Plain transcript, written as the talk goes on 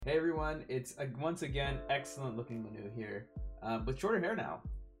Hey everyone, it's once again excellent looking Manu here, with shorter hair now.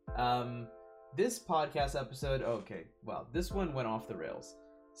 This podcast episode, this one went off the rails.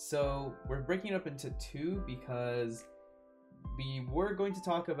 So we're breaking it up into two because we were going to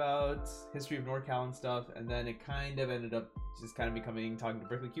talk about history of NorCal and stuff, and then it kind of ended up just kind of becoming talking to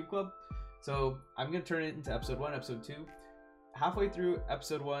Berkeley Cube Club. So I'm going to turn it into episode 1, episode 2. Halfway through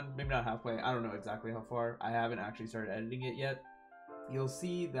episode 1, maybe not halfway, I don't know exactly how far. I haven't actually started editing it yet. You'll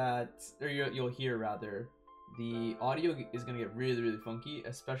see that, or you'll hear rather, the audio is going to get really funky,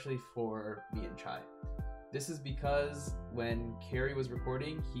 especially for me and Chai. This is because when Carrie was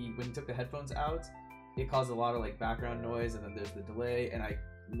recording, when he took the headphones out, it caused a lot of like background noise, and then there's the delay, and I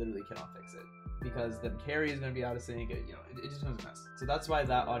literally cannot fix it. Because then Carrie is going to be out of sync, it just becomes a mess. So that's why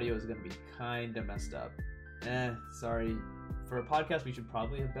that audio is going to be kind of messed up. Sorry. For a podcast, we should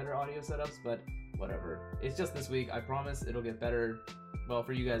probably have better audio setups, but whatever. It's just this week. I promise it'll get better. Well,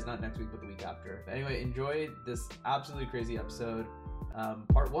 for you guys, not next week, but the week after. But anyway, enjoy this absolutely crazy episode,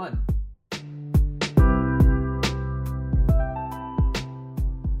 part 1.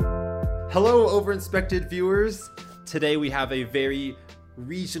 Hello, Overinspected viewers. Today we have a very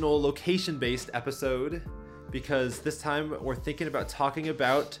regional, location-based episode because this time we're thinking about talking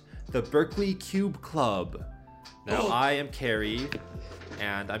about the Berkeley Cube Club. Now, I am Carrie,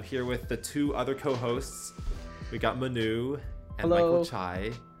 and I'm here with the two other co-hosts. We got Manu and Hello. Michael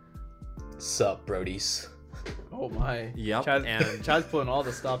Chai. Sup, brodies? Oh my. Yep, and Chad's pulling all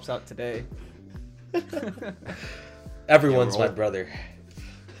the stops out today. Everyone's Yeah, my brother.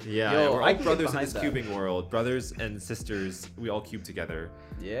 yeah, Yo, we're I all can get brothers in behind this that. cubing world. Brothers and sisters, we all cube together.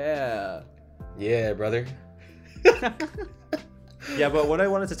 Yeah. Yeah, brother. Yeah, but what I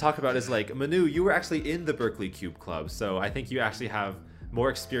wanted to talk about is like, Manu, you were actually in the Berkeley Cube Club, so I think you actually have more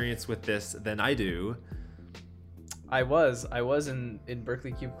experience with this than I do. I was in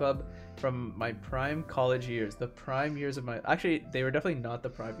Berkeley Cube Club from my prime college years, the prime years of my... Actually, they were definitely not the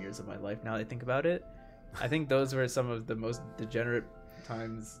prime years of my life now that I think about it. I think those were some of the most degenerate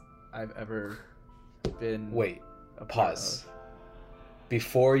times I've ever been... Wait, a part pause.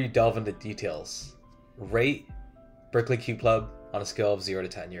 Before you delve into details, rate Berkeley Cube Club on a scale of 0 to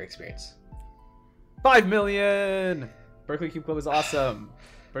 10, your experience. of. 5 million! Berkeley Cube Club is awesome.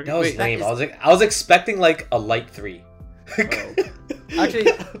 That was lame. I was expecting like a light 3. Oh.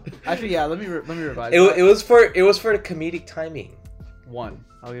 Actually, yeah. Let me revise. It was for the comedic timing. 1.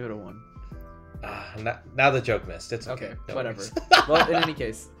 I'll give it a 1. Now the joke missed. It's okay. Okay, No whatever. worries. Well, in any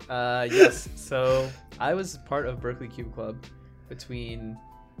case, yes. So I was part of Berkeley Cube Club between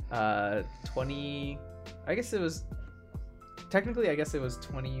 20. I guess it was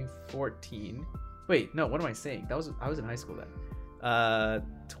 2014. Wait, no. What am I saying? I was in high school then.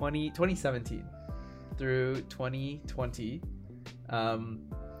 2017 through 2020.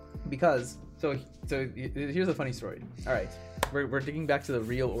 Because here's a funny story. All right, we're digging back to the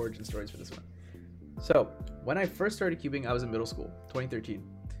real origin stories for this one. So when I first started cubing, I was in middle school, 2013.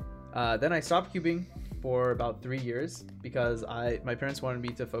 Then I stopped cubing for about 3 years because my parents wanted me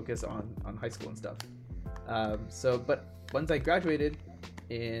to focus on high school and stuff. But once I graduated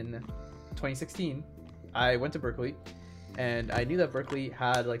in 2016, I went to Berkeley, and I knew that Berkeley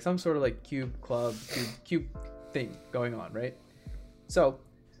had like some sort of like cube club, cube thing going on, right? So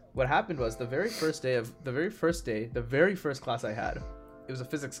what happened was the very first class I had, it was a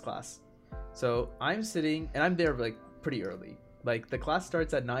physics class. So I'm sitting, and I'm there like pretty early. Like the class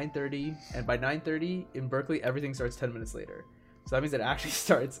starts at 9:30, and by 9:30 in Berkeley, everything starts 10 minutes later. So that means it actually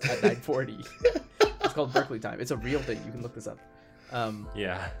starts at 9:40. It's called Berkeley time. It's a real thing. You can look this up.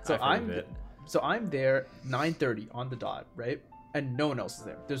 Yeah, So I've heard of it. So I'm there 9:30 on the dot, right? And no one else is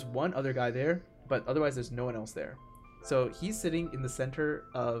there. There's one other guy there, but otherwise there's no one else there. So he's sitting in the center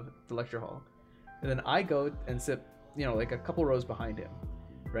of the lecture hall. And then I go and sit, like a couple rows behind him,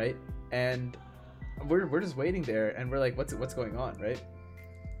 right? And we're just waiting there, and we're like, what's going on, right?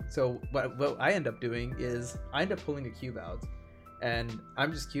 So what I end up doing is I end up pulling a cube out, and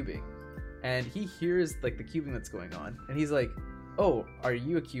I'm just cubing. And he hears like the cubing that's going on, and he's like, "Oh, are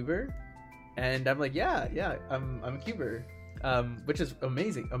you a cuber?" And I'm like, yeah, I'm a cuber, which is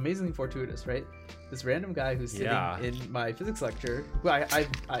amazingly fortuitous, right? This random guy who's sitting in my physics lecture, who I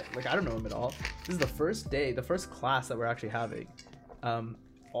don't know him at all. This is the first class that we're actually having.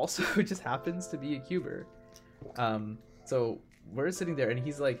 Also, just happens to be a cuber. So we're sitting there, and I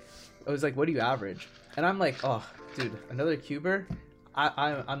was like, "What do you average?" And I'm like, "Oh, dude, another cuber?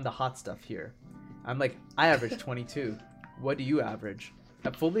 I'm the hot stuff here." I'm like, "I average 22. What do you average?"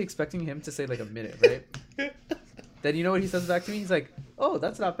 I'm fully expecting him to say like a minute, right? Then you know what he says back to me? He's like, "Oh,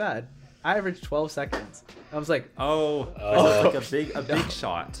 that's not bad. I average 12 seconds." I was like, like a big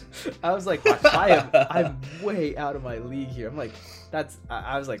shot. I was like, I'm way out of my league here. I'm like,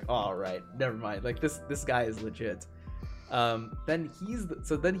 I was like, all right, never mind. Like this guy is legit. Then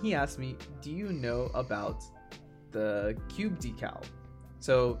he asked me, do you know about the cube decal?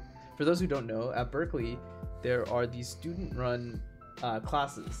 So for those who don't know, at Berkeley there are these student-run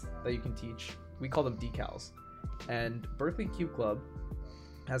classes that you can teach. We call them decals, and Berkeley Cube Club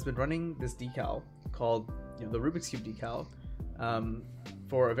has been running this decal called the Rubik's Cube decal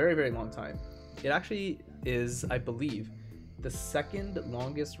for a very, very long time. It actually is, I believe, the second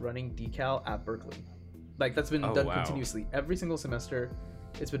longest running decal at Berkeley. Like, that's been done continuously every single semester.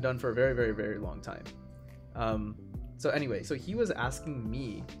 It's been done for a very, very, very long time. So anyway, so he was asking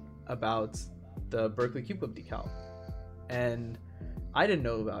me about the Berkeley Cube Club decal, and I didn't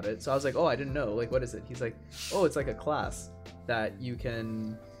know about it. So I was like, I didn't know. Like, what is it? He's like, it's like a class that you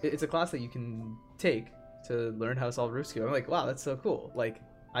can. It's a class that you can take to learn how to solve Rubik's Cube. I'm like, wow, that's so cool. Like,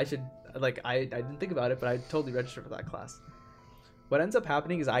 I should. Like, I didn't think about it, but I totally registered for that class. What ends up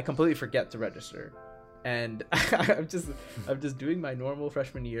happening is I completely forget to register, and I'm just doing my normal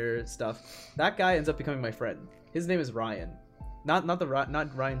freshman year stuff. That guy ends up becoming my friend. His name is Ryan, not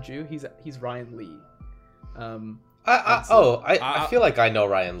Ryan Ju. He's Ryan Lee. I feel like I know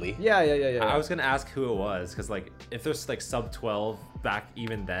Ryan Lee. Yeah. I was gonna ask who it was, because like if there's like sub 12 back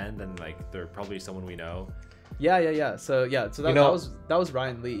even then like they're probably someone we know. Yeah. So that was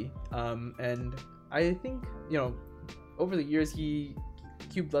Ryan Lee. And I think over the years he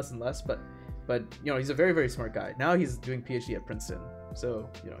cubed less and less, but he's a very, very smart guy. Now he's doing PhD at Princeton, so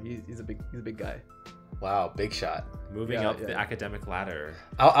he's a big guy. Wow, big shot. Moving up the academic ladder.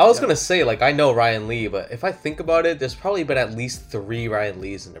 I was gonna say, like, I know Ryan Lee, but if I think about it, there's probably been at least 3 Ryan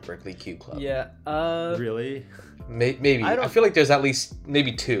Lees in the Berkeley Cube Club. Yeah. Really? Maybe. I feel like there's at least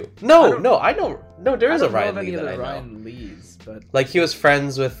maybe 2. No, I know. No, there is a Ryan Lee that I know. Ryan Lees, but like he was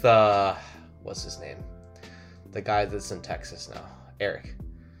friends with what's his name? The guy that's in Texas now, Eric.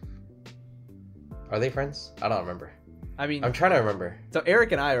 Are they friends? I don't remember. I mean, I'm trying to remember. So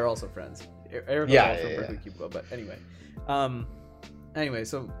Eric and I are also friends. Eric from Berkeley Cube Club, but anyway.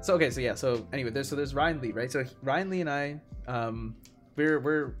 There's Ryan Lee, right? So Ryan Lee and I,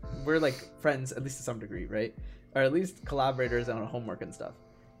 we're like friends, at least to some degree, right? Or at least collaborators on homework and stuff.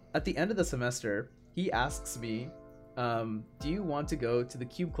 At the end of the semester, he asks me, do you want to go to the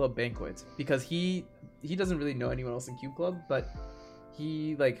Cube Club banquet? Because he doesn't really know anyone else in Cube Club, but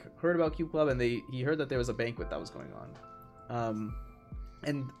he like heard about Cube Club, and he heard that there was a banquet that was going on.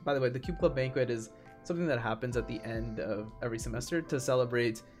 And by the way, the Cube Club banquet is something that happens at the end of every semester to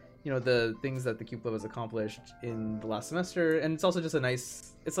celebrate, the things that the Cube Club has accomplished in the last semester. And it's also just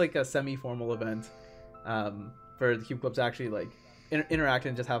it's like a semi-formal event for the Cube Club to actually like interact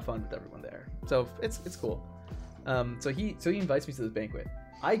and just have fun with everyone there. So it's cool. So he invites me to this banquet.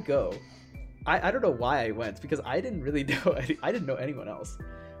 I go. I don't know why I went, because I didn't really know. I didn't know anyone else,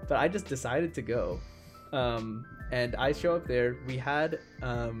 but I just decided to go. And I show up there. We had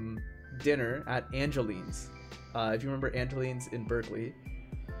dinner at Angeline's. If you remember Angeline's in Berkeley.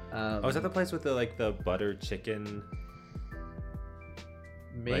 Is that the place with the butter chicken?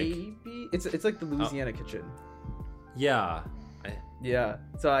 Maybe it's like the Louisiana kitchen. Yeah. Yeah.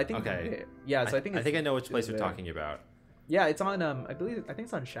 So I think. Okay. Yeah. So I think I know which place you're talking about. Yeah, it's on. I think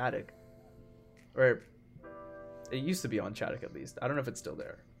it's on Shattuck, or it used to be on Shattuck at least. I don't know if it's still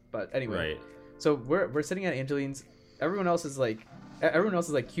there, but anyway. Right. So we're sitting at Angeline's. Everyone else is like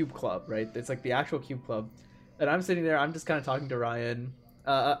Cube Club, right? It's like the actual Cube Club, and I'm sitting there. I'm just kind of talking to Ryan.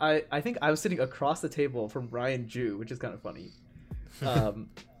 I think I was sitting across the table from Ryan Ju, which is kind of funny.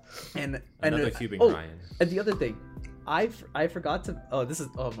 And another cubing Ryan. And the other thing, I forgot to.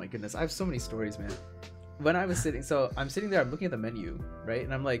 Oh my goodness, I have so many stories, man. When I was sitting, so I'm sitting there. I'm looking at the menu, right?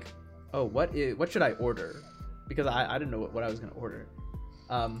 And I'm like, what should I order? Because I didn't know what I was gonna order.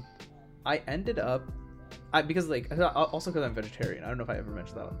 I ended up, because I'm vegetarian. I don't know if I ever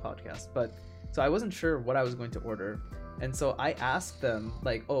mentioned that on the podcast, but so I wasn't sure what I was going to order, and so I asked them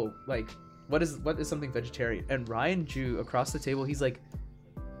what is something vegetarian? And Ryan Ju across the table, he's like,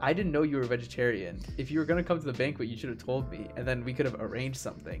 I didn't know you were vegetarian. If you were gonna come to the banquet, you should have told me, and then we could have arranged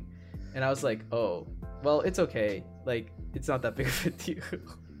something. And I was like, oh, well, it's okay. Like, it's not that big of a deal.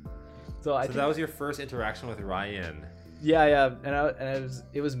 So that was your first interaction with Ryan. Yeah, and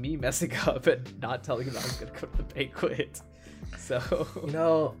it was me messing up and not telling him I was gonna go to the banquet.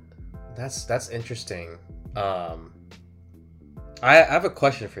 So that's interesting. I have a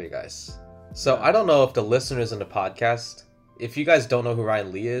question for you guys. So I don't know if the listeners in the podcast, if you guys don't know who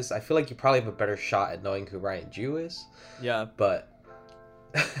Ryan Lee is, I feel like you probably have a better shot at knowing who Ryan Ju is. Yeah. But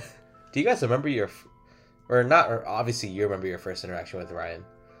do you guys remember or not, or obviously you remember your first interaction with Ryan,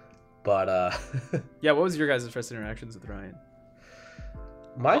 but Yeah, what was your guys' first interactions with Ryan?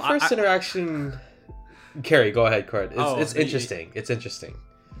 my first interaction. Carrie, go ahead, Cord. It's interesting. It's interesting.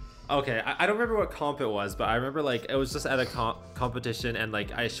 Okay, I don't remember what comp it was, but I remember like it was just at a competition, and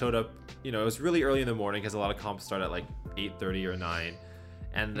like I showed up. You know, it was really early in the morning because a lot of comps start at like 8:30 or 9,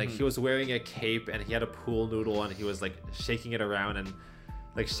 and like he was wearing a cape and he had a pool noodle and he was like shaking it around and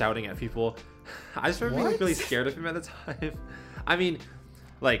like shouting at people. I just remember being really scared of him at the time. I mean,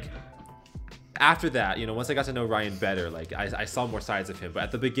 like after that, you know, once I got to know Ryan better, like I saw more sides of him. But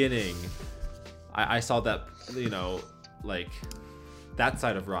at the beginning, I saw that, you know, like that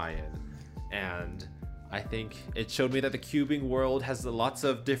side of Ryan, and I think it showed me that the cubing world has lots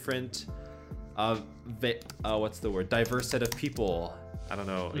of different what's the word, diverse set of people. I don't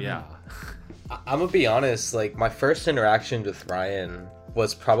know. Yeah, I'm gonna be honest, like my first interaction with Ryan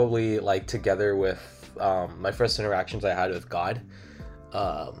was probably like together with my first interactions I had with God,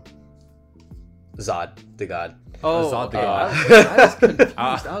 Zod the God. Zod the God. I was confused.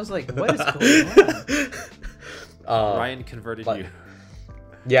 I was like, what is going on? Ryan converted you.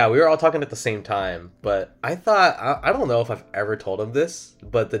 Yeah, we were all talking at the same time, but I thought, I don't know if I've ever told him this,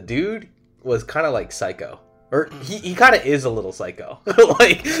 but the dude was kind of like psycho. Or he kind of is a little psycho.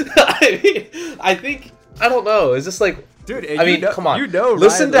 Like, I mean, I think, I don't know. It's just like, dude, I mean, come on. You know,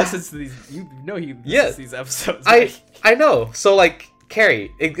 listen Ryan listens to these. You know, he listens to these episodes. I know. So, like,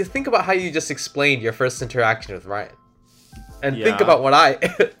 Carrie, think about how you just explained your first interaction with Ryan. And think about what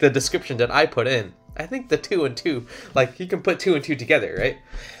the description that I put in. I think the 2 and 2, like, you can put 2 and 2 together, right?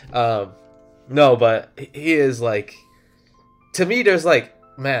 No, but he is like, to me, there's like,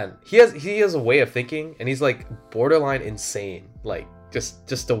 man, he has a way of thinking, and he's like borderline insane, like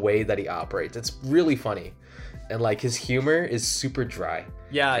just the way that he operates. It's really funny, and like his humor is super dry.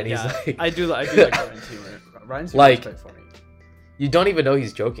 Yeah, and he's like, I do like Ryan's humor. Ryan's humor like, is quite funny. You don't even know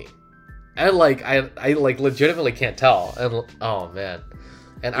he's joking, and like I like legitimately can't tell. And oh man,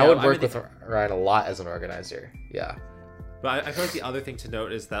 and I would work with Ryan a lot as an organizer. Yeah. But I feel like the other thing to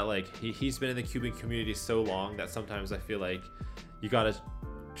note is that like he's been in the cubing community so long that sometimes I feel like you gotta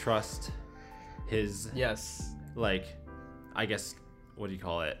trust his like, I guess, what do you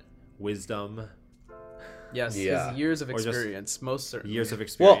call it, wisdom. Yes, his years of experience, most certainly. Years of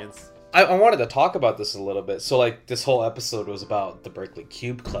experience. Well, I wanted to talk about this a little bit. So like this whole episode was about the Berkeley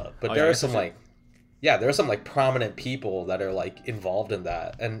Cube Club, but there are some there are some like prominent people that are like involved in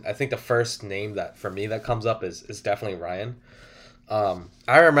that, and I think the first name that for me that comes up is definitely Ryan.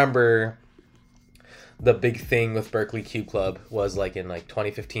 I remember the big thing with Berkeley Cube Club was like in like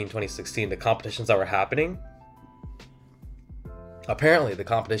 2015, 2016, the competitions that were happening. Apparently, the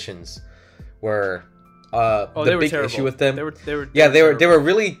competitions were the big terrible issue with them. They were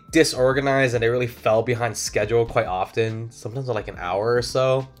really disorganized, and they really fell behind schedule quite often. Sometimes like an hour or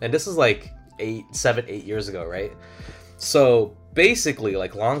so, and this is like 8 years ago, right? So basically,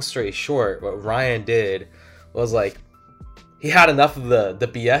 like, long story short, what Ryan did was like he had enough of the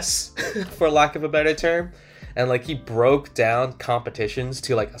BS for lack of a better term, and like he broke down competitions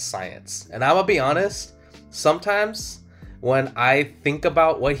to like a science. And I'm gonna be honest, sometimes when I think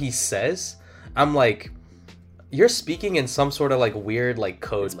about what he says, I'm like, you're speaking in some sort of like weird like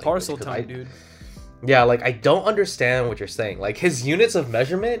code. It's parcel tongue, dude. Yeah, like, I don't understand what you're saying. Like, his units of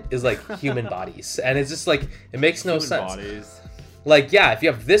measurement is, like, human bodies. And it's just, like, it makes no sense. Bodies. Like, yeah, if you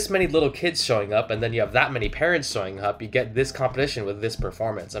have this many little kids showing up, and then you have that many parents showing up, you get this competition with this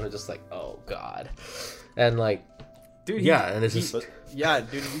performance. And I'm just like, oh, God. And, like, dude, he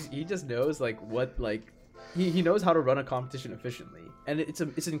just knows, like, what, like, he knows how to run a competition efficiently. And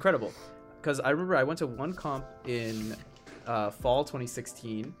it's incredible. Because I remember I went to one comp in fall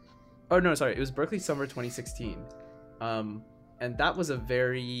 2016. Oh, no, sorry. It was Berkeley Summer 2016. And that was a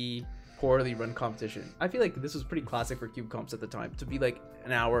very poorly run competition. I feel like this was pretty classic for cube comps at the time, to be like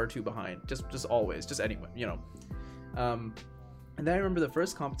an hour or two behind. Just always. Just anyway, you know. And then I remember the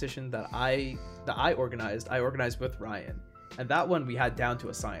first competition that I organized with Ryan. And that one we had down to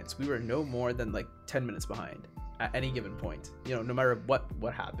a science. We were no more than like 10 minutes behind at any given point. You know, no matter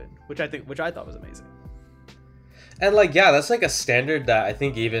what happened. Which I thought was amazing. And, like, yeah, that's, like, a standard that I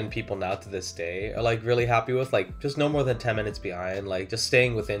think even people now to this day are, like, really happy with. Like, just no more than 10 minutes behind. Like, just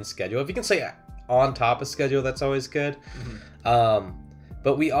staying within schedule. If you can stay on top of schedule, that's always good. Mm-hmm.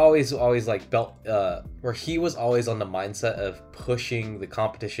 But we always, like, where he was always on the mindset of pushing the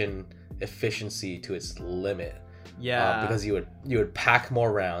competition efficiency to its limit. Yeah. Because you would pack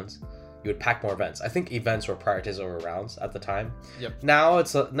more rounds. you would pack more events. I think events were prioritized over rounds at the time. Yep. Now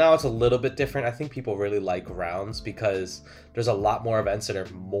it's a little bit different. I think people really like rounds because there's a lot more events that are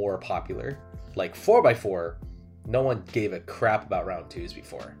more popular. Like 4x4, no one gave a crap about round 2s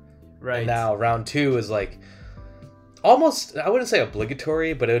before. Right. And now round 2 is like almost, I wouldn't say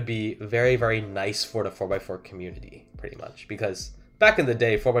obligatory, but it would be very, very nice for the 4x4 community, pretty much, because back in the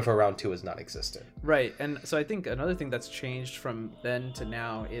day, 4x4 round 2 was non-existent. Right, and so I think another thing that's changed from then to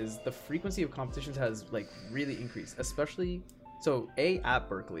now is the frequency of competitions has like really increased, especially at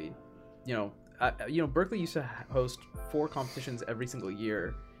Berkeley, Berkeley used to host 4 competitions every single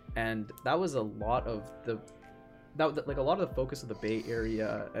year, and that was a lot of the focus of the Bay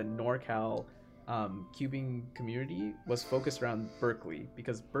Area and NorCal cubing community was focused around Berkeley,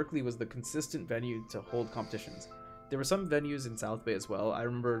 because Berkeley was the consistent venue to hold competitions. There were some venues in South Bay as well. I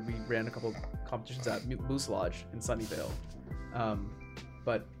remember we ran a couple competitions at Moose Lodge in Sunnyvale,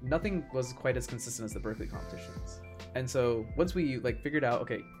 but nothing was quite as consistent as the Berkeley competitions. And so once we figured out,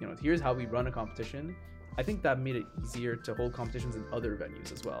 okay, here's how we run a competition, I think that made it easier to hold competitions in other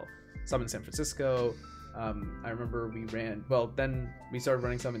venues as well. Some in San Francisco. I remember then we started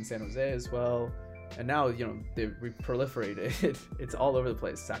running some in San Jose as well. And now, we proliferated. It's all over the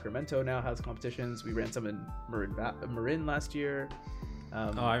place. Sacramento now has competitions. We ran some in Marin last year.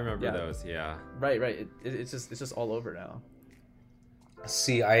 I remember those. Yeah. Right. It's just all over now.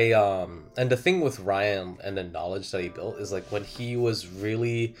 See, and the thing with Ryan and the knowledge that he built is like when he was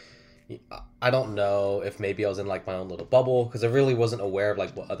really, I don't know if maybe I was in like my own little bubble because I really wasn't aware of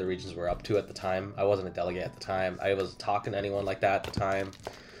like what other regions were up to at the time. I wasn't a delegate at the time. I wasn't talking to anyone like that at the time.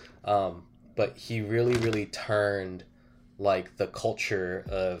 But he really, really turned like the culture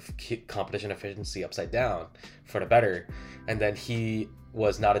of competition efficiency upside down for the better. And then he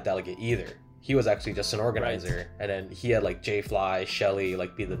was not a delegate either. He was actually just an organizer. Right. And then he had like Jay Fly, Shelly,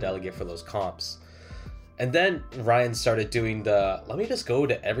 like be the delegate for those comps. And then Ryan started doing let me just go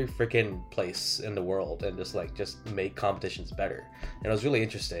to every freaking place in the world and just make competitions better. And it was really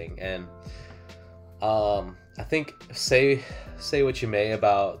interesting. And I think say what you may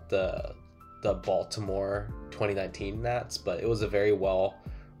about the Baltimore 2019 Nats, but it was a very well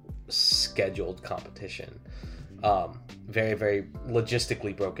scheduled competition. Very, very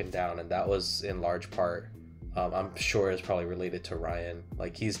logistically broken down, and that was in large part, I'm sure is probably related to Ryan.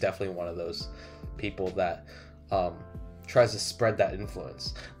 Like he's definitely one of those people that tries to spread that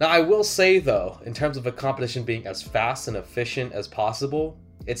influence. Now I will say though, in terms of a competition being as fast and efficient as possible,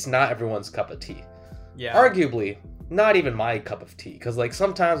 it's not everyone's cup of tea. Yeah. Arguably, not even my cup of tea, because like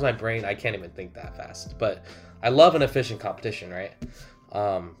sometimes my brain, I can't even think that fast. But I love an efficient competition, right?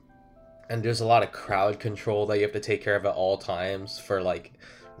 And there's a lot of crowd control that you have to take care of at all times for like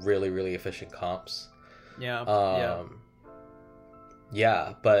really, really efficient comps. Yeah.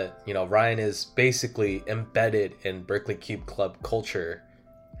 Yeah, but Ryan is basically embedded in Berkeley Cube Club culture.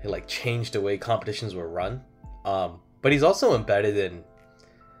 He like changed the way competitions were run. But he's also embedded in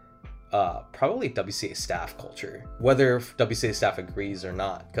probably WCA staff culture, whether WCA staff agrees or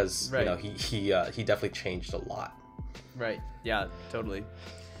not, because right. He definitely changed a lot. Right. Yeah. Totally.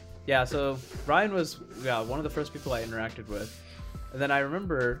 Yeah. So Ryan was one of the first people I interacted with, and then I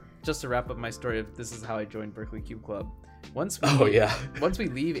remember, just to wrap up my story of this is how I joined Berkeley Cube Club. Once we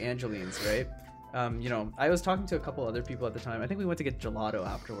leave Angeline's, right? I was talking to a couple other people at the time. I think we went to get gelato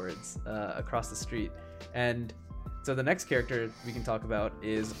afterwards across the street, and so the next character we can talk about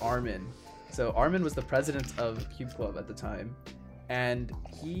is Armin. So Armin was the president of Cube Club at the time, and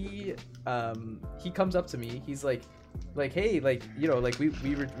he comes up to me. He's like, hey, we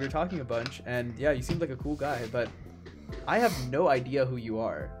were talking a bunch, and yeah, you seemed like a cool guy, but I have no idea who you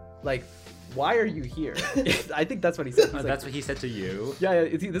are. Like, why are you here? I think that's what he said. That's what he said to you. Yeah.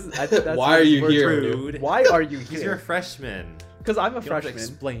 I think that's why are you here, dude? Why are you here? Because you're a freshman. Because I'm a you freshman. Have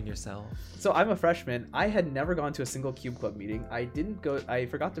to explain yourself. So I'm a freshman. I had never gone to a single Cube Club meeting. I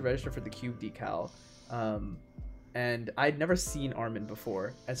forgot to register for the Cube decal. And I'd never seen Armin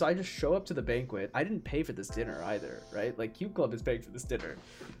before. And so I just show up to the banquet. I didn't pay for this dinner either, right? Like Cube Club is paying for this dinner.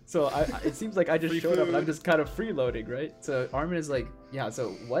 So it seems like I just showed up and I'm just kind of freeloading, right? So Armin is like, yeah, so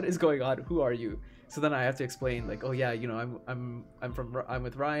what is going on? Who are you? So then I have to explain like, oh yeah, I'm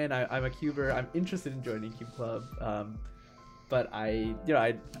with Ryan. I'm a Cuber. I'm interested in joining Cube Club. But I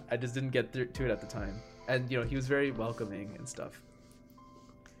just didn't get to it at the time. And he was very welcoming and stuff.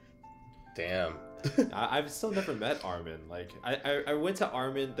 Damn. I've still never met Armin. Like I went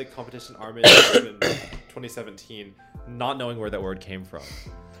to the competition Armin in 2017, not knowing where that word came from.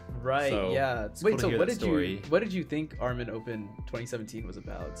 Right. So, yeah. Wait. So what did you think Armin Open 2017 was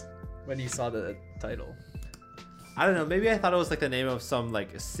about when you saw the title? I don't know. Maybe I thought it was like the name of some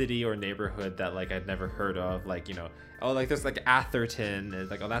like city or neighborhood that like I'd never heard of. Like, you know, oh, like there's like Atherton, and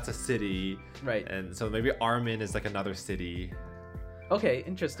like, oh, that's a city, Right. and so maybe Armin is like another city. Okay,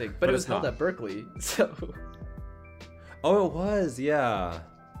 interesting. But But it was it's held not. at Berkeley, so Oh, it was, yeah.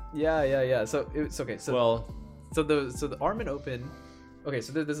 yeah. So it's okay. So Well, So the Armin Open, okay.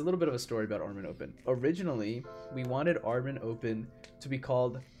 So there's a little bit of a story about Armin Open. Originally, we wanted Armin Open to be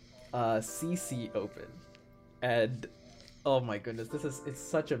called CC Open, and oh my goodness, it's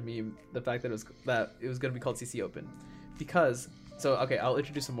such a meme. The fact that it was gonna be called CC Open, because okay, I'll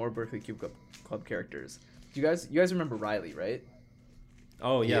introduce some more Berkeley Cube Club characters. You guys remember Riley, right?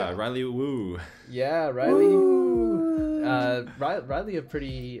 oh yeah, Yeah. Riley Woo. Yeah, Riley. Riley, a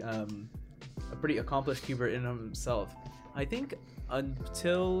pretty accomplished cuber in himself. I think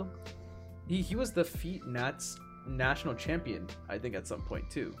until he was the Feet Nats national champion. I think at some point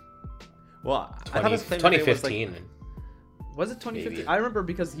too. Well, I thought his claim to fame was, like, 2015. Was it 2015? Maybe. I remember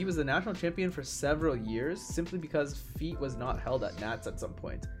because he was the national champion for several years, simply because Feet was not held at Nats at some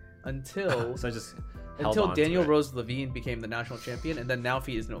point until so I just held until on to Daniel it. Rose Levine became the national champion, and then now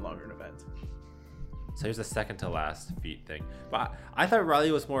Feet is no longer an event. So here's the second to last feat thing. But I thought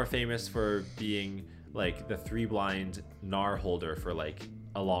Riley was more famous for being like the 3-blind NAR holder for like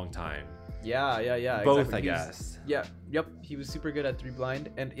a long time. Yeah. Both, exactly. I He was- guess. Yeah, yep. He was super good at 3 blind,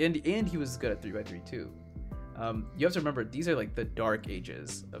 and he was good at 3x3 too. You have to remember, these are like the dark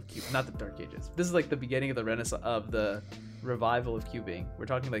ages of cube, not the dark ages. This is like the beginning of the renaissance of the revival of cubing. We're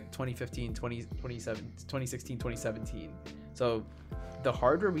talking like 2015, 2016, 2017. So the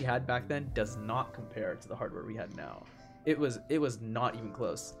hardware we had back then does not compare to the hardware we had now. It was not even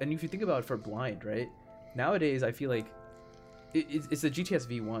close. And if you think about it for blind, right? Nowadays, I feel like it's the GTS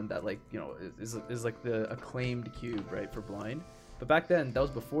V1 that, like, you know, is like the acclaimed cube, right, for blind. But back then, that was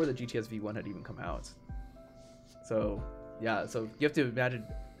before the GTS V1 had even come out. So yeah, so you have to imagine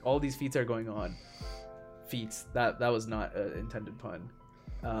all these feats are going on. Feats, that was not an intended pun.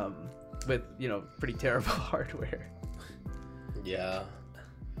 With, you know, pretty terrible hardware. Yeah.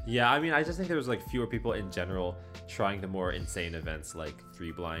 Yeah, I mean, I just think there was like fewer people in general trying the more insane events like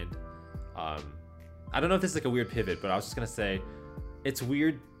 3-blind. I don't know if this is like a weird pivot, but I was just gonna say it's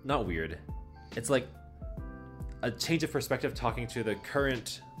weird, not weird. It's like a change of perspective talking to the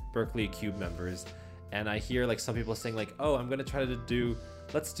current Berkeley Cube members, and I hear like some people saying like, oh, I'm gonna try to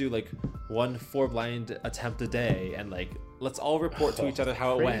let's do like 1 4-blind attempt a day, and like let's all report to each other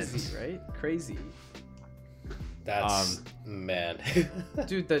how it went. Crazy, right? Crazy. That's man.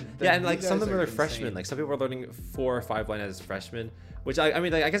 Dude, the Yeah, and you like some of guys them are insane. freshmen. Like some people are learning 4 or 5 blind as freshmen, which I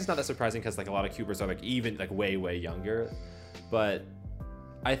mean, like, I guess it's not that surprising because like a lot of cubers are like even like way younger. But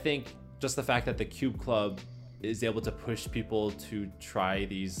I think just the fact that the Cube Club is able to push people to try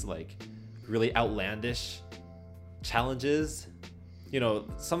these like really outlandish challenges, you know,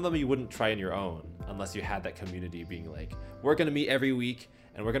 some of them you wouldn't try on your own unless you had that community being like, we're gonna meet every week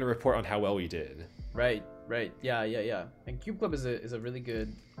and we're gonna report on how well we did. Right. Yeah. And Cube Club is a really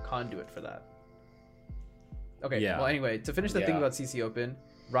good conduit for that. Okay, Yeah. well, anyway, to finish the thing Yeah. about CC Open,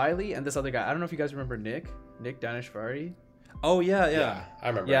 Riley and this other guy, I don't know if you guys remember Nick Danishvari. Oh yeah. Yeah, I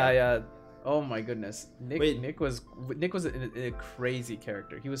remember. Yeah. Oh my goodness. Wait. Nick was a crazy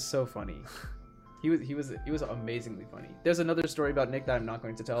character. He was so funny. He was amazingly funny. There's another story about Nick that I'm not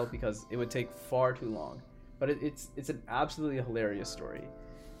going to tell because it would take far too long. But it's an absolutely hilarious story.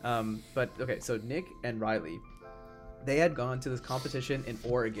 But okay, so Nick and Riley, they had gone to this competition in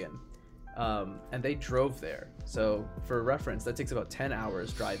Oregon, and they drove there. So for reference, that takes about 10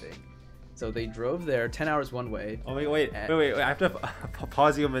 hours driving. So they drove there 10 hours one way. Oh wait, I have to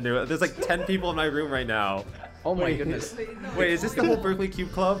pause you a minute. There's like 10 people in my room right now. Oh my goodness. Wait, is this the whole Berkeley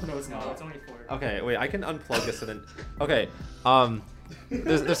Cube Club? No, it's not. It's only 4. Okay, wait, I can unplug this and then. Okay,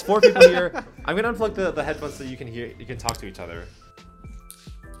 there's 4 people here. I'm gonna unplug the headphones so you can talk to each other.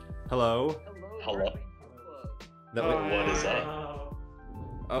 Hello. Hello. No, wait, What is up?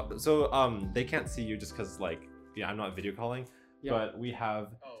 oh, so they can't see you just because like I'm not video calling, Yeah. but we have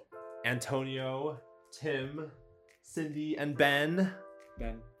Antonio, Tim, Cindy, and Ben.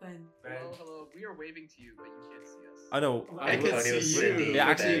 Ben. Hello. We are waving to you, but you can't see us. I know. I can Antonio, see Cindy, you. Yeah,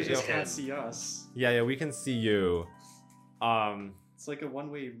 actually, you just yeah. can't see us. Yeah, we can see you. It's like a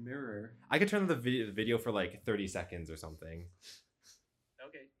one-way mirror. I could turn on the video for like 30 seconds or something.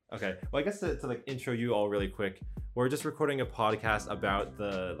 Okay. Well, I guess to like intro you all really quick, we're just recording a podcast about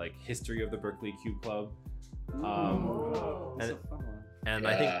the like history of the Berkeley Cube Club. That's and- a fun one. And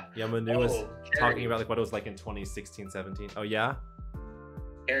I think Manu was talking Carrie. about like what it was like in 2016, 17. Oh yeah?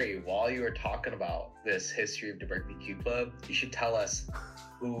 Harry, while you were talking about this history of the Berkeley Cube Club, you should tell us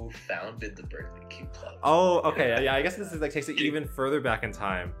who founded the Berkeley Cube Club. Oh, okay. Yeah, I guess this is like takes it even further back in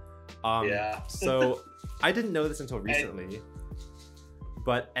time. Yeah. So I didn't know this until recently,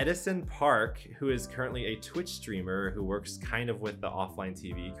 but Edison Park, who is currently a Twitch streamer who works kind of with the offline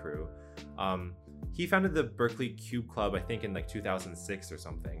TV crew, he founded the Berkeley Cube Club, I think in like 2006 or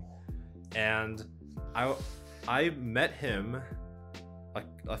something. And I met him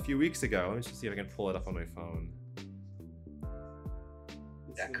a few weeks ago. Let me just see if I can pull it up on my phone.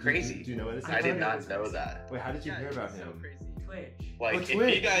 Yeah, crazy. Do you know what this is? I did not know that. Wait, how did you hear about him? Twitch. Like, Oh, if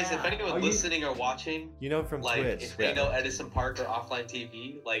Twitch. you guys, if Yeah. anyone's Oh, you- listening or watching, You know him from like, Twitch. if they know Edison Park or offline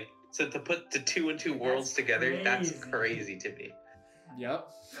TV, like, so to put the two and two worlds together, that's crazy to me. Yep.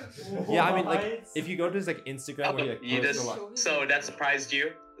 Yeah, I mean, like, if you go to his like Instagram, where he like You posts just, a lot. so that surprised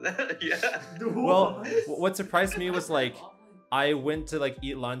you? Yeah. Well, what surprised me was like I went to like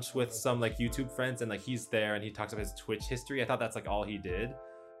eat lunch with some like YouTube friends, and like he's there and he talks about his Twitch history. I thought that's like all he did,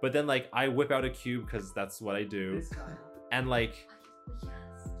 but then like I whip out a cube because that's what I do, and like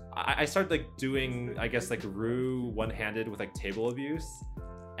I started like doing, I guess, like Rue one-handed with like table abuse,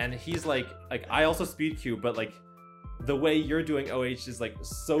 and he's like I also speed cube, but like the way you're doing OH is like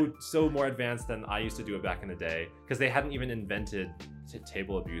so more advanced than I used to do it back in the day, because they hadn't even invented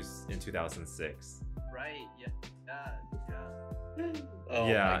table abuse in 2006. Right, yeah. Oh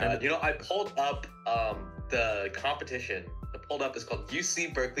Yeah, my god. and- You know, I pulled up the competition. I pulled up, it's called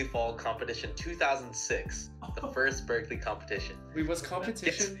UC Berkeley Fall Competition 2006. The first Berkeley competition. Wait, was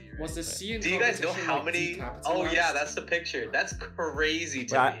competition? Was the C in Do you guys know competition, how like, many? decapitalized? Oh yeah, that's the picture. That's crazy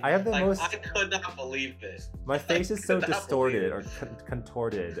to Yeah, me. I have the like, most. I could not believe it. My face is so could not distorted or believe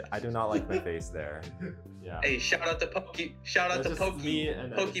contorted. I do not like my face there. Yeah. Hey, shout out to Pokey. Shout out That's to just me Pokey.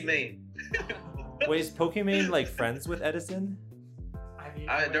 and Pokimane. Wait, is Pokimane like friends with Edison?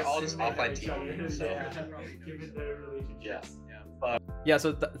 They're all just offline each other, TV, so- given their relationships. Yeah,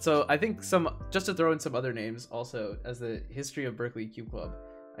 so I think just to throw in some other names also as the history of Berkeley Cube Club.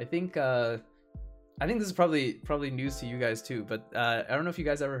 I think this is probably news to you guys too, but I don't know if you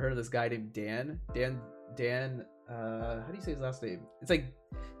guys ever heard of this guy named Dan. How do you say his last name? It's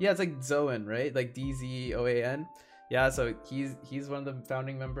like Zoan, right? Like DZOAN. Yeah, so he's one of the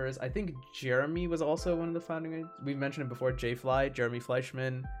founding members. I think Jeremy was also one of the founding. We mentioned him before. Jeremy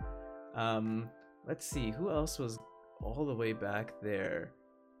Fleischman. Let's see who else was all the way back there.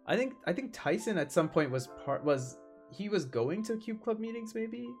 I think Tyson at some point was going to Cube Club meetings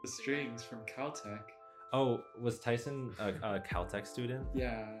maybe. The strings from Caltech. Oh, was Tyson a Caltech student?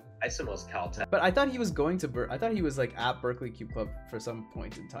 Yeah. Tyson was Caltech. But I thought he was going to I thought he was like at Berkeley Cube Club for some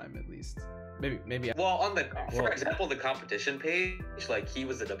point in time at least. Maybe. Well, for example, the competition page, like he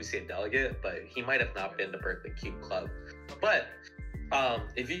was a WCA delegate, but he might have not been to Berkeley Cube Club. But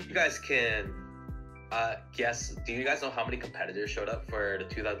if you guys can guess, do you guys know how many competitors showed up for the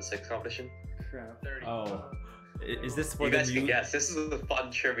 2006 competition? Crap. 30. Oh, is this for You the guys new? can guess. This is a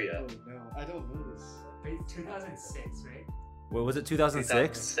fun trivia. Oh no, I don't know this. Wait, 2006, right? What was it? 2006?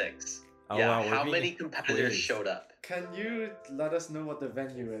 2006. Oh, Yeah. wow, we're How being many competitors quizzed. showed up? Can you let us know what the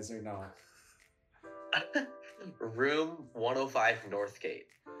venue is or not? Room 105 Northgate.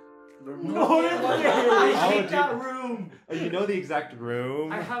 No, I hate that room. Oh, you know the exact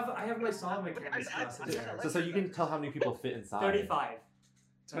room. I have my solid mechanics class in there. So you can tell how many people fit inside. 35.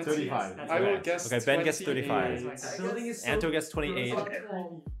 35. That's I will right. guess. Okay, Ben gets 28. 35. That building is so Anto gets 28.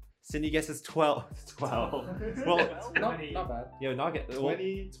 gross. Cindy guesses 12. 12. Well, Not bad. yeah, not get. Well,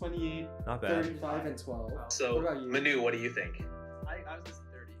 20, 28, not bad. 35, and 12. So, What about you? Manu, what do you think? I was just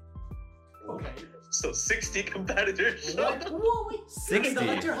 30. Okay. So 60 competitors showed up. Whoa, wait. 60. The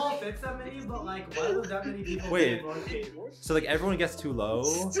lecture hall fits that many, but like, why would that many people Wait. be rotated? So like everyone gets too low.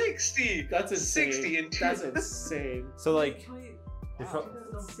 60. That's insane. 60 and two. That's insane. So like they, Wow, pro-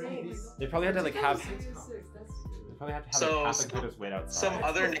 2006. they probably had to like have. That's- They probably had to have So, like half the glucose wait outside. Some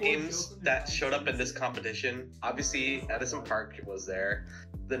other names that showed up in this competition. Obviously, Edison Park was there.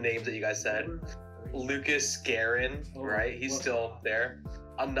 The names that you guys said. Lucas Guerin, right? He's still there.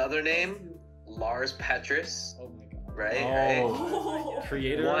 Another name, Lars Petrus, Oh my god. right? Oh,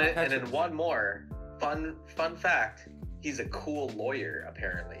 creator. One, of and then Petrus. one more. Fun fact. He's a cool lawyer,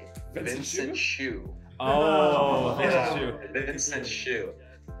 apparently. Vincent Shu. Oh, Yeah, Vincent Shu. Vincent Shu.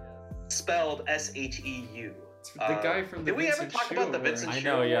 Spelled SHEU. The guy from the Did we ever Vincent talk Shu about the Award. Vincent I Shu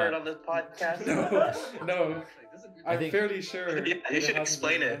know, yeah. Award on this podcast? No. I I'm think- fairly sure. Yeah, you it should hasn't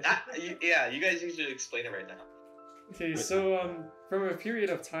explain been it. mentioned. Yeah, you guys should explain it right now. Okay, so from a period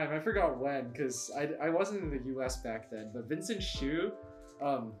of time, I forgot when, because I wasn't in the U.S. back then. But Vincent Shu,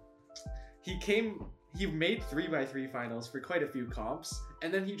 he made 3x3 finals for quite a few comps,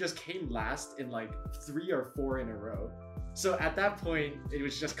 and then he just came last in like 3 or 4 in a row. So at that point, it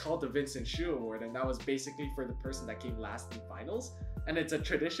was just called the Vincent Shu Award, and that was basically for the person that came last in finals. And it's a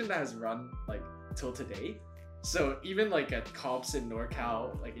tradition that has run like till today. So even like at comps in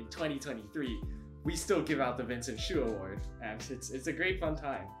NorCal, like in 2023, we still give out the Vincent Shu Award, and it's a great fun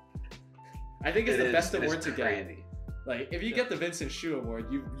time. I think it's the best award to get. Like if you get the Vincent Shu Award,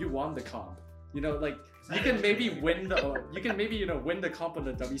 you won the comp. You know, like you can maybe win the win the comp on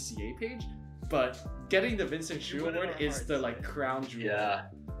the WCA page, but getting the Vincent Shu Award is the like crown jewel. Yeah.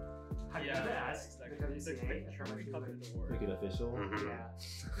 Have you ever asked the WCA? Make it official. Mhm. Yeah.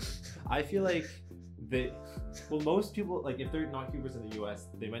 I feel like most people, like if they're not Cubers in the US,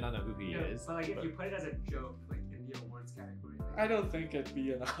 they might not know who he is. But like if you put it as a joke, like in the awards category. Like, I don't think it'd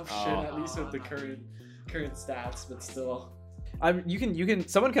be an option, at least with the current stats, but still.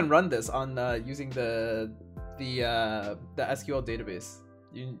 Someone can run this on using the SQL database.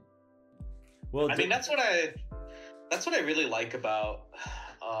 Well, I mean, that's what I really like about,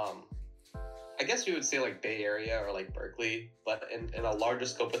 I guess you would say like Bay Area or like Berkeley, but in a larger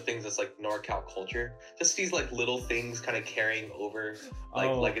scope of things, it's like NorCal culture. Just these like little things kind of carrying over, like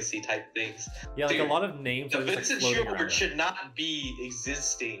legacy type things. yeah, like Dude, a lot of names. The are just, Vincent like, Shu floating Award around should not be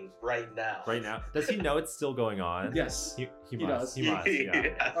existing right now. right now. Does he know it's still going on? Yes. He does. must. He must.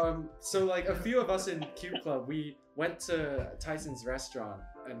 Yeah. So like a few of us in Cube Club, we went to Tyson's restaurant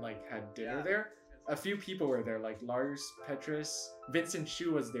and like had dinner there. A few people were there, like Lars Petrus, Vincent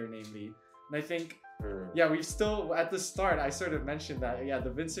Shu was there namely. And I think, yeah, we've still, at the start, I sort of mentioned that, yeah,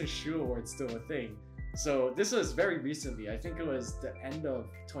 the Vincent Shu Award's still a thing. So this was very recently. I think it was the end of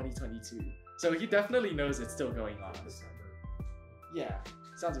 2022. So he definitely knows it's still going on. Yeah,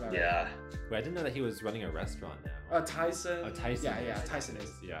 sounds about right. Yeah. Wait, I didn't know that he was running a restaurant now. Tyson. Oh, Tyson. Yeah, Tyson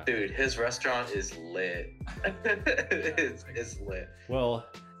is. Yeah. Dude, his restaurant is lit. it's lit. Well,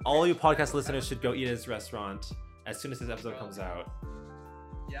 all you podcast listeners should go eat at his restaurant as soon as this episode comes out.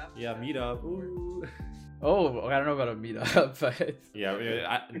 Yeah. Yeah, meet up. Ooh. Oh, I don't know about a meetup, but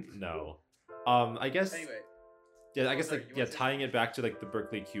Yeah, no. I guess. Anyway. Yeah, I guess sorry, like you yeah, wanna say tying it back to like the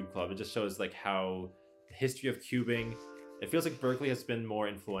Berkeley Cube Club, it just shows like how the history of cubing. It feels like Berkeley has been more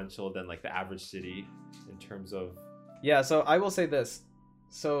influential than like the average city in terms of. yeah. So I will say this.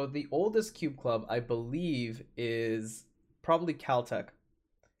 So the oldest cube club, I believe, is probably Caltech,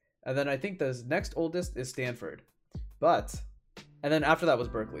 and then I think the next oldest is Stanford, and then after that was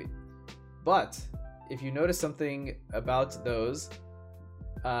Berkeley. But if you notice something about those,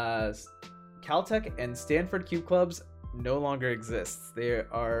 Caltech and Stanford cube clubs no longer exist. They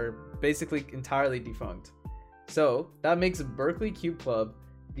are basically entirely defunct. So that makes Berkeley Cube Club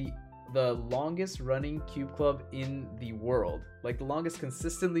the longest running cube club in the world, like the longest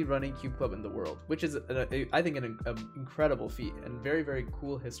consistently running cube club in the world, which is I think an incredible feat and very, very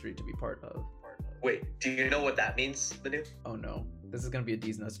cool history to be part of. Wait, do you know what that means, Manu? Oh no, this is gonna be a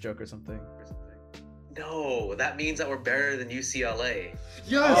D's Nuts joke or something. No, that means that we're better than UCLA.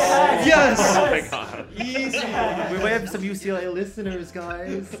 Yes! Yes! Oh my god. Easy! We might have some UCLA listeners,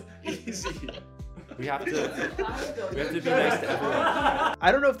 guys. Easy. We have to be nice to everyone.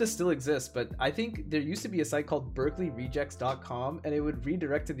 I don't know if this still exists, but I think there used to be a site called BerkeleyRejects.com, and it would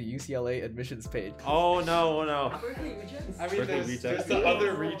redirect to the UCLA admissions page. Oh no. Berkeley Regents? I mean, Berkeley there's Rejects. the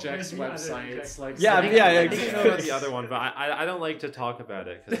other rejects There's the other websites, rejects. like Yeah, I yeah, think I know about the other one, but I don't like to talk about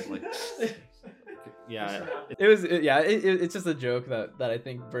it because like yeah. It's just a joke that I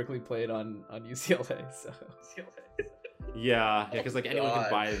think Berkeley played on UCLA. So Yeah, because like anyone can God.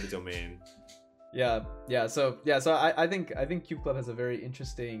 buy the domain. So I think Cube Club has a very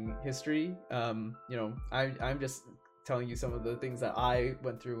interesting history. You know, I'm just telling you some of the things that I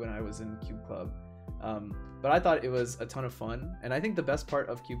went through when I was in Cube Club. But I thought it was a ton of fun, and I think the best part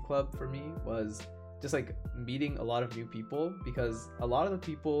of Cube Club for me was just like meeting a lot of new people, because a lot of the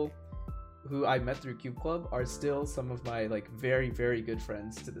people who I met through Cube Club are still some of my like very, very good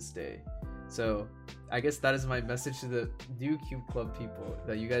friends to this day. So I guess that is my message to the new Cube Club people,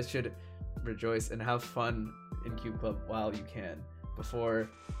 that you guys should rejoice and have fun in Cube Club while you can, before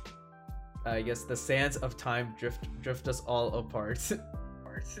I guess the sands of time drift us all apart.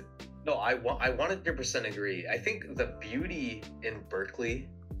 No, I 100% agree. I think the beauty in Berkeley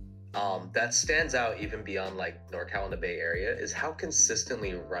that stands out even beyond like NorCal and the Bay Area is how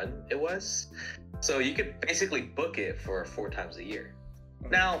consistently run it was. So you could basically book it for 4 times a year.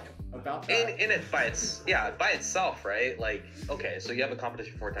 Now, about that. in it by itself, right? Like, okay, so you have a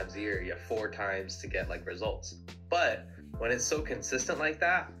competition 4 times a year, you have 4 times to get like results. But when it's so consistent like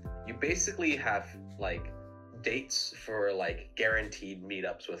that, you basically have like dates for like guaranteed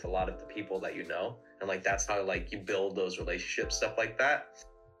meetups with a lot of the people that you know, and like that's how like you build those relationships, stuff like that.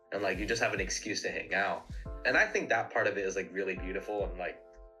 and like you just have an excuse to hang out. And I think that part of it is like really beautiful. And like,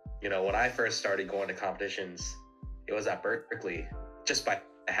 you know, when I first started going to competitions, it was at Berkeley. Just by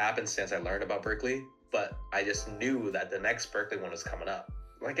happenstance, I learned about Berkeley, but I just knew that the next Berkeley one was coming up.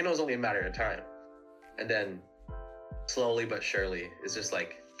 Like, and it was only a matter of time. And then slowly but surely, it's just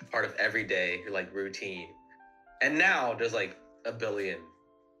like part of every day, like routine. And now there's like a billion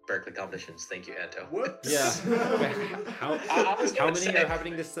Berkeley competitions. Thank you, Anto. Whoops. Yeah. Wait, how many are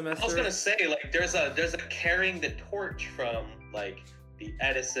happening this semester? I was gonna say, like, there's a carrying the torch from like the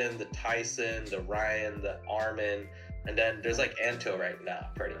Edison, the Tyson, the Ryan, the Armin, and then there's like Anto right now,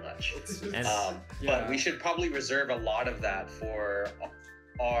 pretty much. And- But we should probably reserve a lot of that for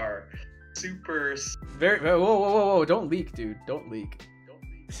our super. Whoa! Don't leak, dude. Don't leak.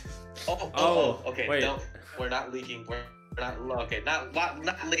 Okay. wait. No, we're not leaking. We're not okay. Not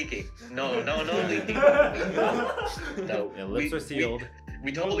leaking. No leaking. No. Yeah, lips are sealed.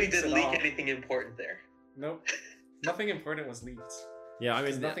 We No totally leaks didn't at leak all. anything important there. Nope. Nothing important was leaked. Yeah, I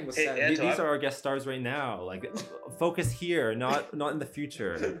 'Cause mean, nothing was Hey, said. Anto, these are our guest stars right now. Like, focus here, not in the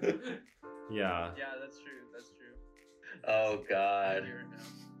future. Yeah, Yeah, that's true. That's true. Oh God.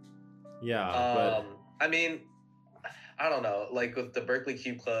 yeah, I mean, I don't know. Like with the Berkeley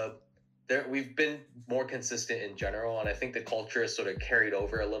Cube Club, we've been more consistent in general, and I think the culture is sort of carried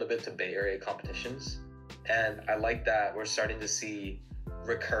over a little bit to Bay Area competitions. And I like that we're starting to see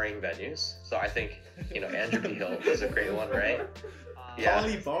recurring venues. So I think, you know, Andrew P. Hill is a great one, right? Yeah.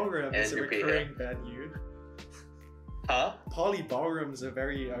 Poly Ballroom is a Andrew P. recurring venue. Huh? Poly Ballroom is a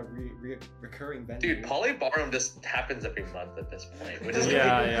very recurring venue. Dude, Poly Ballroom just happens every month at this point, which is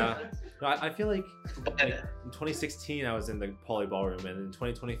yeah. No, I feel like But in 2016 I was in the Poly Ballroom, and in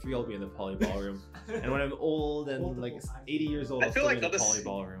 2023 I'll be in the Poly Ballroom. And when I'm old and like 80 years old, I I'll feel still like be in the let's- Poly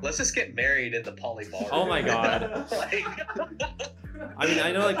Ballroom. let's just get married in the Poly Ballroom. Oh my God. Like, I mean,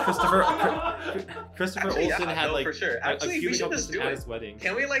 I know like Christopher actually, Olsen yeah, had no, like for sure. a Actually, we cubic should just competition do at it. his wedding.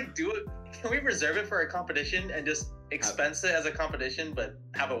 Can we like do it? Can we reserve it for a competition and just expense it as a competition, but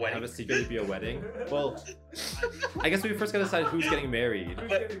have a wedding? Have a secretly be a wedding? Well, I guess we first gotta decide who's getting married.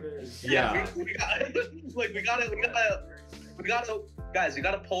 But- Yeah. we gotta, guys, we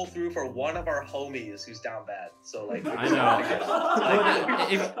gotta pull through for one of our homies who's down bad. So like, I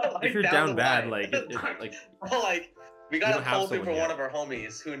know. If you're down the bad, line. like like we don't gotta have pull through someone for yet. one of our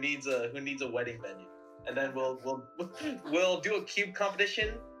homies who needs a wedding venue, and then we'll do a cube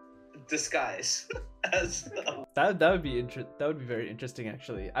competition disguise as That would be that would be very interesting,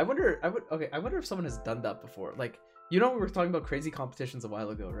 actually. I wonder if someone has done that before. Like, you know, we were talking about crazy competitions a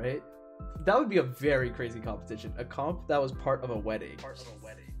while ago, right? That would be a very crazy competition. A comp that was part of a wedding.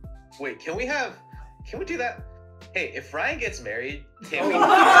 Wait, can we do that? Hey, if Ryan gets married, can we? oh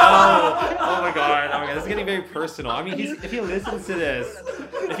my god, this is getting very personal. I mean, if he listens to this,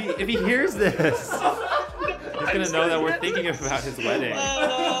 if he hears this, he's gonna know that we're thinking about his wedding.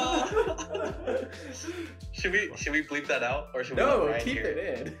 Should we bleep that out, or should we No, let Ryan keep hear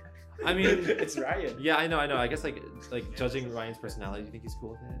it in. I mean, It's Ryan. yeah, I know. I guess like judging Ryan's personality, do you think he's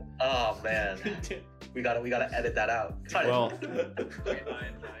cool with it? Oh man, we gotta edit that out. Cut it. Well,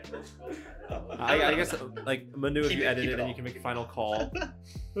 Oh, I guess like Manu, if Keep you it, edit keep it, it then all. you can make a final call.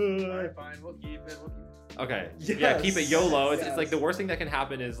 Alright, fine. We'll keep it. Okay. Yes, Yeah, keep it YOLO. It's yes. like the worst thing that can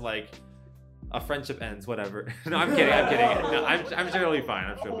happen is like a friendship ends, whatever. No, I'm kidding. No, I'm sure it'll be fine.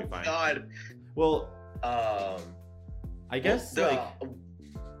 I'm sure it'll be fine. God. Well, Um. I guess well, like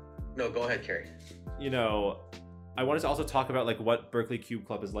No, go ahead, Carrie. you know, I wanted to also talk about like what Berkeley Cube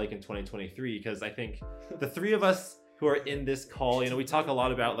Club is like in 2023, because I think the three of us who are in this call, you know, we talk a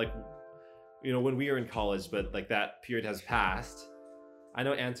lot about like, you know, when we were in college, but like that period has passed. I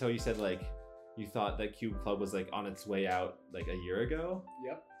know, Anto, you said like you thought that Cube Club was like on its way out like a year ago.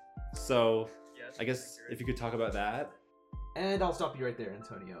 Yep. So Yes. I guess if you could talk about that. And I'll stop you right there,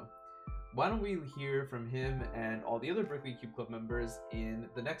 Antonio. Why don't we hear from him and all the other Berkeley Cube Club members in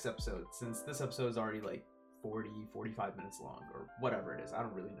the next episode, since this episode is already like 45 minutes long, or whatever it is. I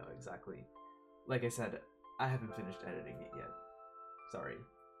don't really know exactly. Like I said, I haven't finished editing it yet. Sorry.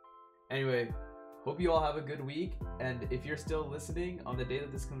 Anyway, hope you all have a good week, and if you're still listening on the day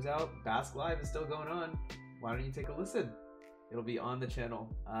that this comes out, Basque Live is still going on. Why don't you take a listen? It'll be on the channel,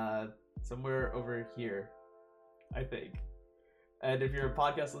 somewhere over here, I think. And if you're a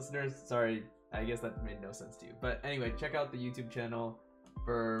podcast listener, sorry, I guess that made no sense to you. But anyway, check out the YouTube channel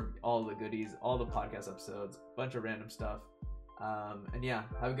for all the goodies, all the podcast episodes, bunch of random stuff. And yeah,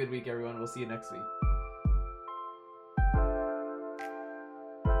 have a good week, everyone. We'll see you next week.